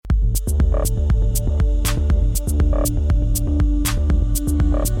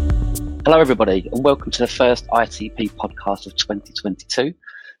Hello, everybody, and welcome to the first ITP podcast of 2022.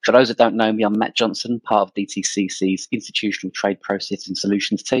 For those that don't know me, I'm Matt Johnson, part of DTCC's Institutional Trade Processing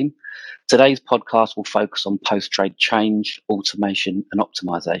Solutions team. Today's podcast will focus on post-trade change, automation, and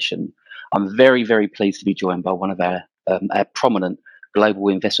optimization. I'm very, very pleased to be joined by one of our prominent global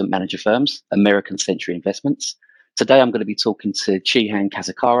investment manager firms, American Century Investments. Today, I'm going to be talking to Chihan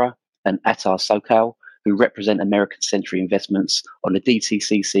Kazakara and Attar Sokal, who represent American Century Investments on the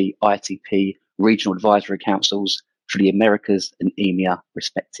DTCC ITP Regional Advisory Councils for the Americas and EMEA,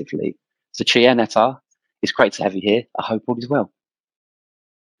 respectively. So, Chihan, Attar, it's great to have you here. I hope all is well.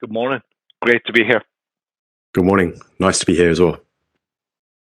 Good morning. Great to be here. Good morning. Nice to be here as well.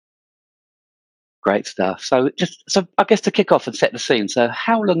 Great stuff. So I guess to kick off and set the scene, so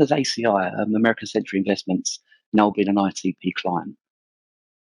how long has ACI, American Century Investments, now been an ITP client?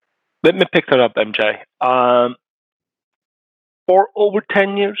 Let me pick that up, MJ. For over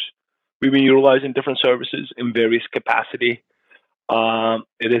 10 years, we've been utilizing different services in various capacity.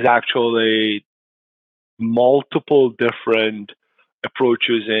 It is actually multiple different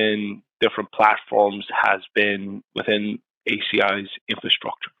approaches in different platforms has been within ACI's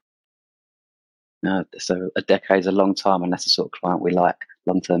infrastructure. So a decade is a long time, and that's the sort of client we like,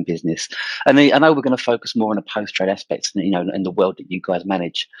 long-term business. And I know we're going to focus more on the post-trade aspects, in the world that you guys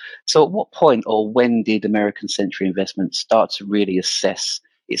manage. So at what point or when did American Century Investments start to really assess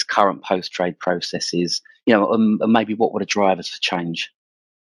its current post-trade processes, and maybe what were the drivers for change?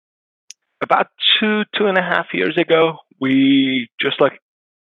 About 2.5 years ago, we, just like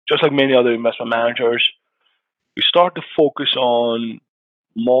many other investment managers, we started to focus on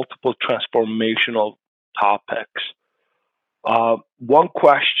multiple transformational topics. One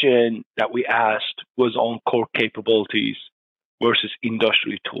question that we asked was on core capabilities versus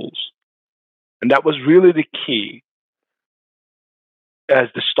industry tools. And that was really the key as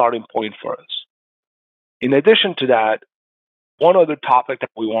the starting point for us. In addition to that, one other topic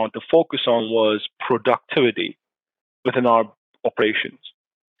that we wanted to focus on was productivity within our operations.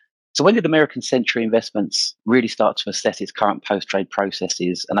 So when did American Century Investments really start to assess its current post-trade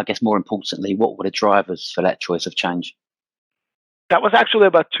processes? And I guess more importantly, what were the drivers for that choice of change? That was actually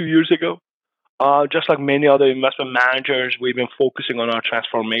about 2 years ago. Just like many other investment managers, we've been focusing on our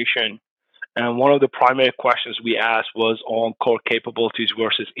transformation. And one of the primary questions we asked was on core capabilities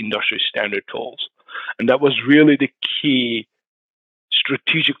versus industry standard tools. And that was really the key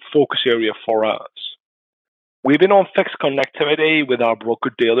strategic focus area for us. We've been on fixed connectivity with our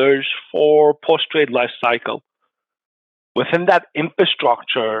broker-dealers for post-trade life cycle. Within that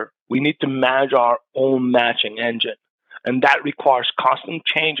infrastructure, we need to manage our own matching engine, and that requires constant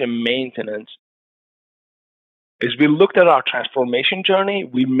change and maintenance. As we looked at our transformation journey,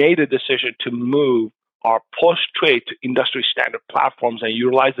 we made a decision to move our post-trade to industry standard platforms and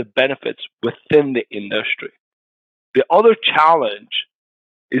utilize the benefits within the industry. The other challenge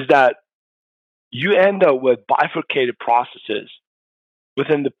is that you end up with bifurcated processes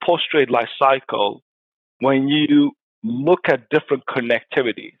within the post-trade life cycle when you look at different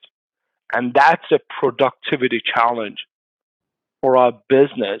connectivities. And that's a productivity challenge for our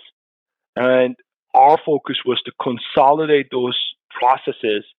business. And our focus was to consolidate those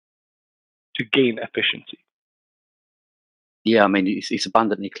processes to gain efficiency. Yeah, I mean, it's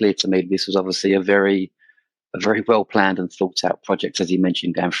abundantly clear to me this was obviously a very well planned and thought out project, as you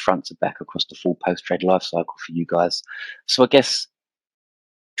mentioned, going front to back across the full post trade life cycle for you guys. So I guess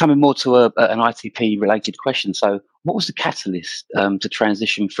coming more to an ITP related question. So what was the catalyst to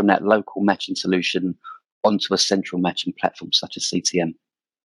transition from that local matching solution onto a central matching platform such as CTM?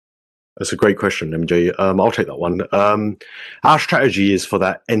 That's a great question, MJ. I'll take that one. Our strategy is for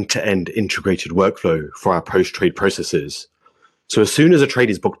that end-to-end integrated workflow for our post-trade processes. So as soon as a trade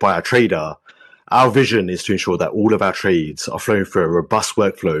is booked by our trader, our vision is to ensure that all of our trades are flowing through a robust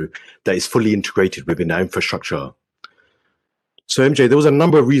workflow that is fully integrated within our infrastructure. So MJ, there was a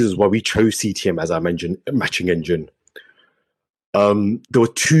number of reasons why we chose CTM as our matching engine. There were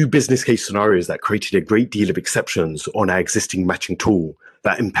two business case scenarios that created a great deal of exceptions on our existing matching tool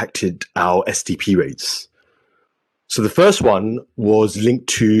that impacted our SDP rates. So the first one was linked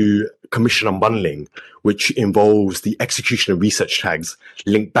to commission unbundling, which involves the execution of research tags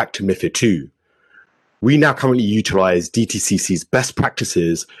linked back to MiFID II. We now currently utilize DTCC's best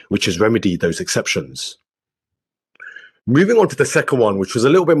practices, which has remedied those exceptions. Moving on to the second one, which was a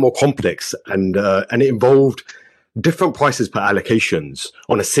little bit more complex, and it involved different prices per allocations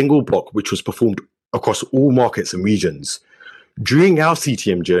on a single block, which was performed across all markets and regions. During our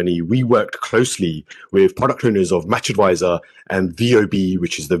CTM journey, we worked closely with product owners of Match Advisor and VOB,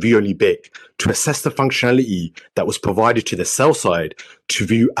 which is the view-only BIC, to assess the functionality that was provided to the sell side to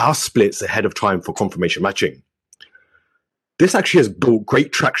view our splits ahead of time for confirmation matching. This actually has built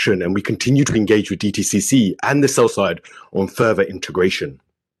great traction, and we continue to engage with DTCC and the sell side on further integration.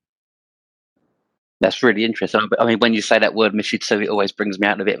 That's really interesting. I mean, when you say that word "issue two," it always brings me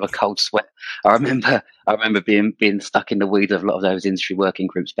out in a bit of a cold sweat. I remember being stuck in the weeds of a lot of those industry working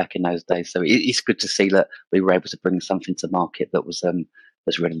groups back in those days. So it's good to see that we were able to bring something to market that was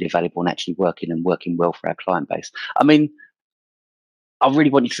readily available and actually working well for our client base. I mean, I really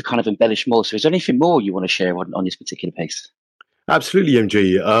want you to kind of embellish more. So, is there anything more you want to share on this particular piece? Absolutely,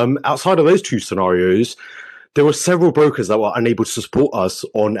 MG. Outside of those two scenarios, there were several brokers that were unable to support us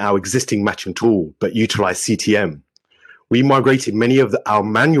on our existing matching tool, but utilized CTM. We migrated many of our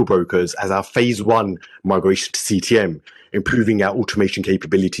manual brokers as our phase one migration to CTM, improving our automation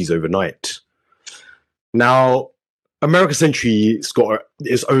capabilities overnight. Now, America Century's got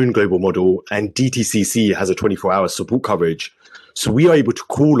its own global model, and DTCC has a 24-hour support coverage. So we are able to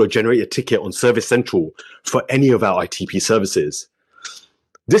call or generate a ticket on Service Central for any of our ITP services.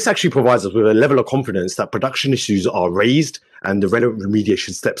 This actually provides us with a level of confidence that production issues are raised and the relevant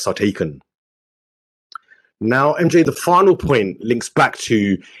remediation steps are taken. Now, MJ, the final point links back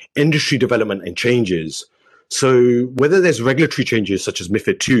to industry development and changes. So whether there's regulatory changes such as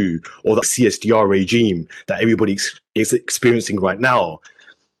MiFID II or the CSDR regime that everybody is experiencing right now,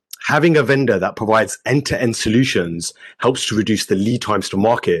 having a vendor that provides end-to-end solutions helps to reduce the lead times to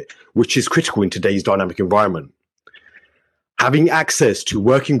market, which is critical in today's dynamic environment. Having access to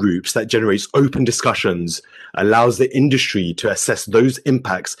working groups that generates open discussions allows the industry to assess those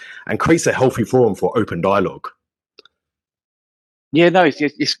impacts and creates a healthy forum for open dialogue. Yeah, no,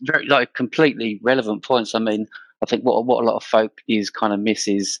 it's very completely relevant points. I mean, I think what a lot of folk is kind of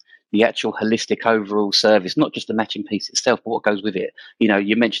misses the actual holistic overall service, not just the matching piece itself, but what goes with it. You know,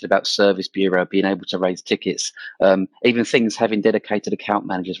 you mentioned about Service Bureau being able to raise tickets, even things having dedicated account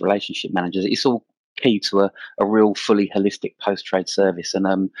managers, relationship managers. It's all key to a real fully holistic post-trade service. And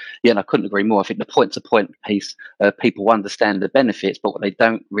and I couldn't agree more. I think the point-to-point piece, people understand the benefits, but what they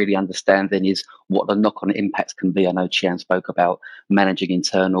don't really understand then is what the knock-on impacts can be. I know Chian spoke about managing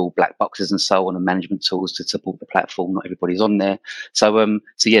internal black boxes and so on, and management tools to support the platform. Not everybody's on there. So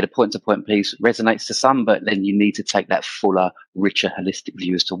the point-to-point piece resonates to some, but then you need to take that fuller, richer, holistic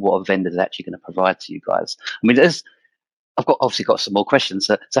view as to what a vendor is actually going to provide to you guys. I mean, I've obviously got some more questions.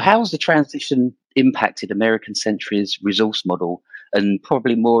 So how has the transition impacted American Century's resource model, and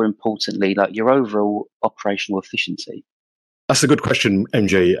probably more importantly, like your overall operational efficiency? That's a good question,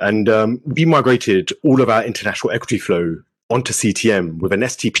 MJ. And we migrated all of our international equity flow onto CTM with an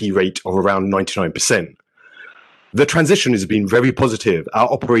STP rate of around 99%. The transition has been very positive. Our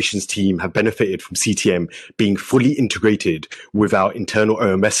operations team have benefited from CTM being fully integrated with our internal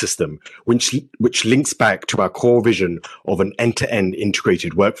OMS system, which links back to our core vision of an end-to-end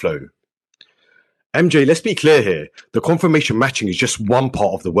integrated workflow. MJ, let's be clear here. The confirmation matching is just one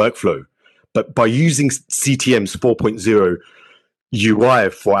part of the workflow. But by using CTM's 4.0 UI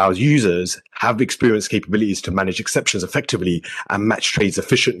for our users, have experienced capabilities to manage exceptions effectively and match trades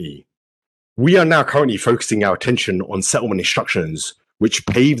efficiently. We are now currently focusing our attention on settlement instructions, which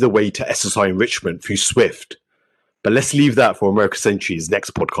pave the way to SSI enrichment through Swift. But let's leave that for America Century's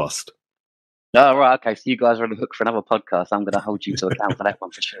next podcast. Oh, right. Okay. So you guys are on the hook for another podcast. I'm going to hold you to account for that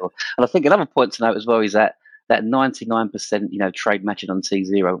one for sure. And I think another point to note as well is that 99%, trade matching on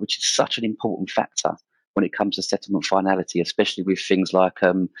T0, which is such an important factor when it comes to settlement finality, especially with things like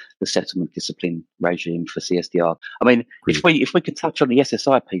the settlement discipline regime for CSDR. I mean, if we could touch on the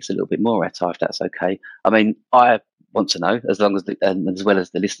SSI piece a little bit more, Atta, if that's okay. I mean, I want to know, as well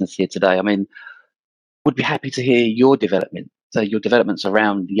as the listeners here today, I mean, would be happy to hear your development. So your developments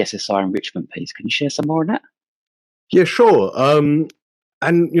around the SSI enrichment piece. Can you share some more on that? Yeah, sure.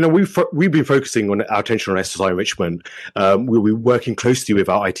 And we've been focusing on our attention on SSI enrichment. We'll be working closely with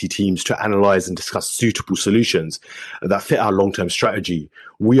our IT teams to analyze and discuss suitable solutions that fit our long-term strategy.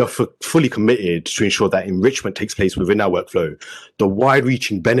 We are fully committed to ensure that enrichment takes place within our workflow. The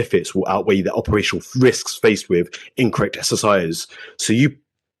wide-reaching benefits will outweigh the operational risks faced with incorrect SSIs. So you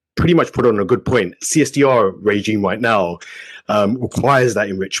pretty much put on a good point. CSDR regime right now requires that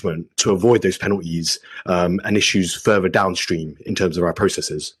enrichment to avoid those penalties and issues further downstream in terms of our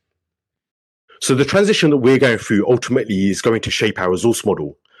processes. So the transition that we're going through ultimately is going to shape our resource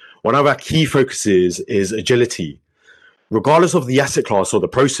model. One of our key focuses is agility. Regardless of the asset class or the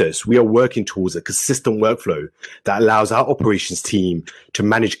process, we are working towards a consistent workflow that allows our operations team to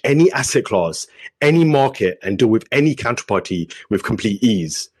manage any asset class, any market, and deal with any counterparty with complete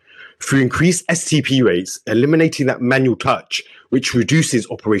ease. Through increased STP rates, eliminating that manual touch, which reduces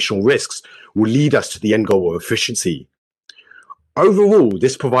operational risks, will lead us to the end goal of efficiency. Overall,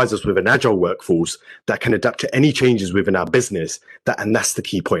 this provides us with an agile workforce that can adapt to any changes within our business, and that's the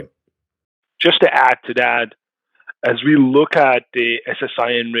key point. Just to add to that, as we look at the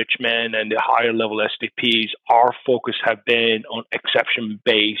SSI enrichment and the higher level STPs, our focus have been on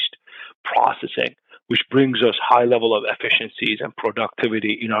exception-based processing, which brings us high level of efficiencies and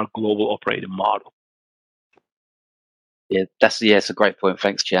productivity in our global operating model. Yeah, it's a great point.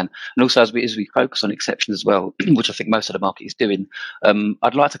 Thanks, Jan. And also, as we focus on exceptions as well, which I think most of the market is doing,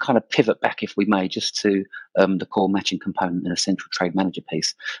 I'd like to kind of pivot back, if we may, just to the core matching component in a central trade manager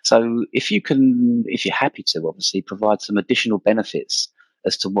piece. So, if you're happy to, obviously, provide some additional benefits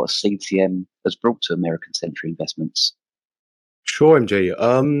as to what CTM has brought to American Century Investments. Sure,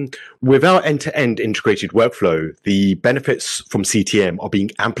 MJ. With our end-to-end integrated workflow, the benefits from CTM are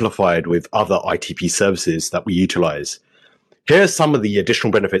being amplified with other ITP services that we utilize. Here are some of the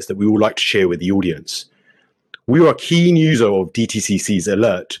additional benefits that we would like to share with the audience. We are a keen user of DTCC's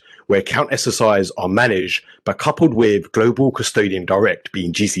Alert, where account SSIs are managed, but coupled with Global Custodian Direct,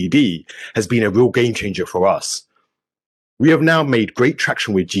 being GCD, has been a real game changer for us. We have now made great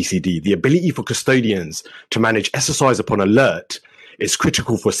traction with GCD. The ability for custodians to manage SSIs upon alert is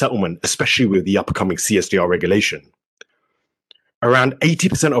critical for settlement, especially with the upcoming CSDR regulation. Around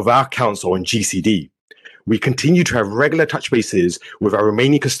 80% of our accounts are on GCD. We continue to have regular touch bases with our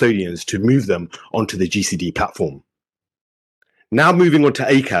remaining custodians to move them onto the GCD platform. Now moving on to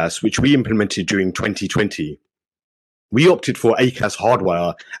ACAS, which we implemented during 2020. We opted for ACAS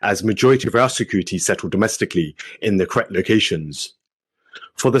hardwire as majority of our securities settle domestically in the correct locations.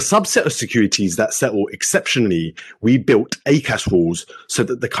 For the subset of securities that settle exceptionally, we built ACAS rules so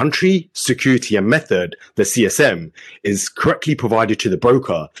that the country, security, and method, the CSM, is correctly provided to the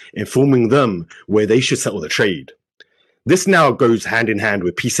broker, informing them where they should settle the trade. This now goes hand in hand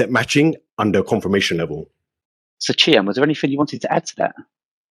with PSET matching under confirmation level. So, Chiam, was there anything you wanted to add to that?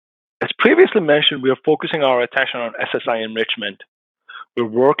 As previously mentioned, we are focusing our attention on SSI enrichment. We're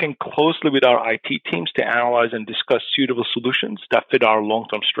working closely with our IT teams to analyze and discuss suitable solutions that fit our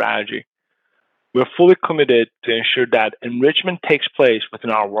long-term strategy. We're fully committed to ensure that enrichment takes place within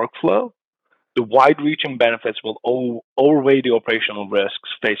our workflow. The wide-reaching benefits will outweigh the operational risks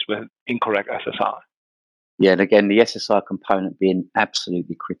faced with incorrect SSI. Yeah, and again, the SSI component being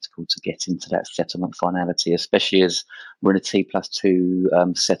absolutely critical to get into that settlement finality, especially as we're in a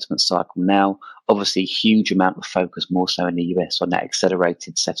T+2 settlement cycle now. Obviously, huge amount of focus, more so in the US, on that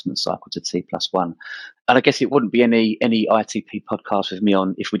accelerated settlement cycle to T+1. And I guess it wouldn't be any ITP podcast with me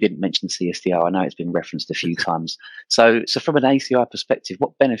on if we didn't mention CSDR. I know it's been referenced a few times. So from an ACI perspective,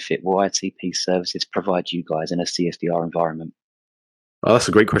 what benefit will ITP services provide you guys in a CSDR environment? Oh, that's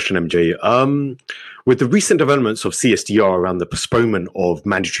a great question, MJ. With the recent developments of CSDR around the postponement of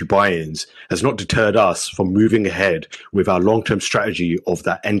mandatory buy-ins has not deterred us from moving ahead with our long-term strategy of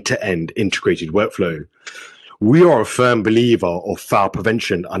that end-to-end integrated workflow. We are a firm believer of foul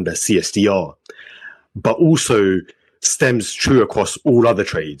prevention under CSDR, but also stems true across all other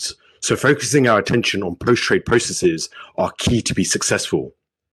trades. So focusing our attention on post-trade processes are key to be successful.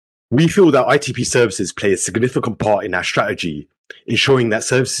 We feel that ITP services play a significant part in our strategy, ensuring that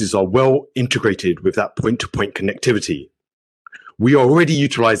services are well integrated with that point-to-point connectivity. We are already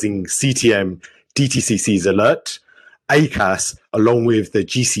utilizing CTM, DTCC's Alert, ACAS, along with the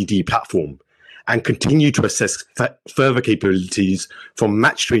GCD platform, and continue to assess further capabilities from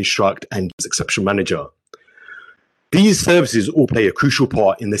Match to Instruct and Exception Manager. These services all play a crucial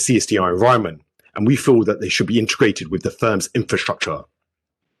part in the CSDR environment, and we feel that they should be integrated with the firm's infrastructure.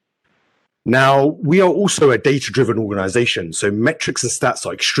 Now, we are also a data-driven organization, so metrics and stats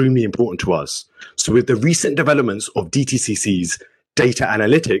are extremely important to us. So with the recent developments of DTCC's data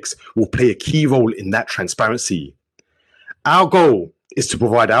analytics will play a key role in that transparency. Our goal is to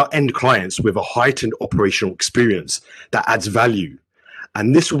provide our end clients with a heightened operational experience that adds value.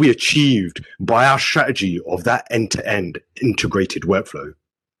 And this will be achieved by our strategy of that end-to-end integrated workflow.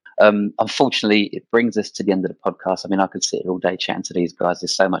 Unfortunately, it brings us to the end of the podcast. I mean, I could sit here all day chatting to these guys.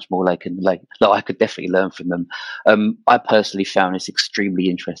 There's so much more I could definitely learn from them. I personally found this extremely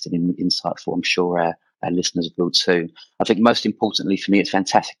interesting and insightful. I'm sure our listeners will too. I think most importantly for me, it's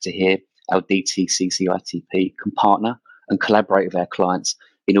fantastic to hear our DTCC ITP can partner and collaborate with our clients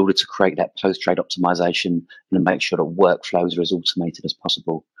in order to create that post-trade optimization and make sure that workflows are as automated as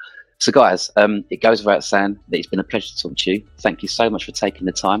possible. So guys, it goes without saying that it's been a pleasure to talk to you. Thank you so much for taking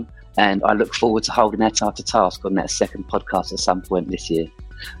the time. And I look forward to holding Etar to task on that second podcast at some point this year.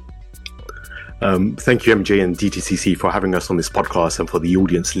 Thank you, MJ and DTCC, for having us on this podcast and for the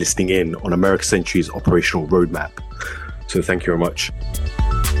audience listening in on America Century's operational roadmap. So thank you very much.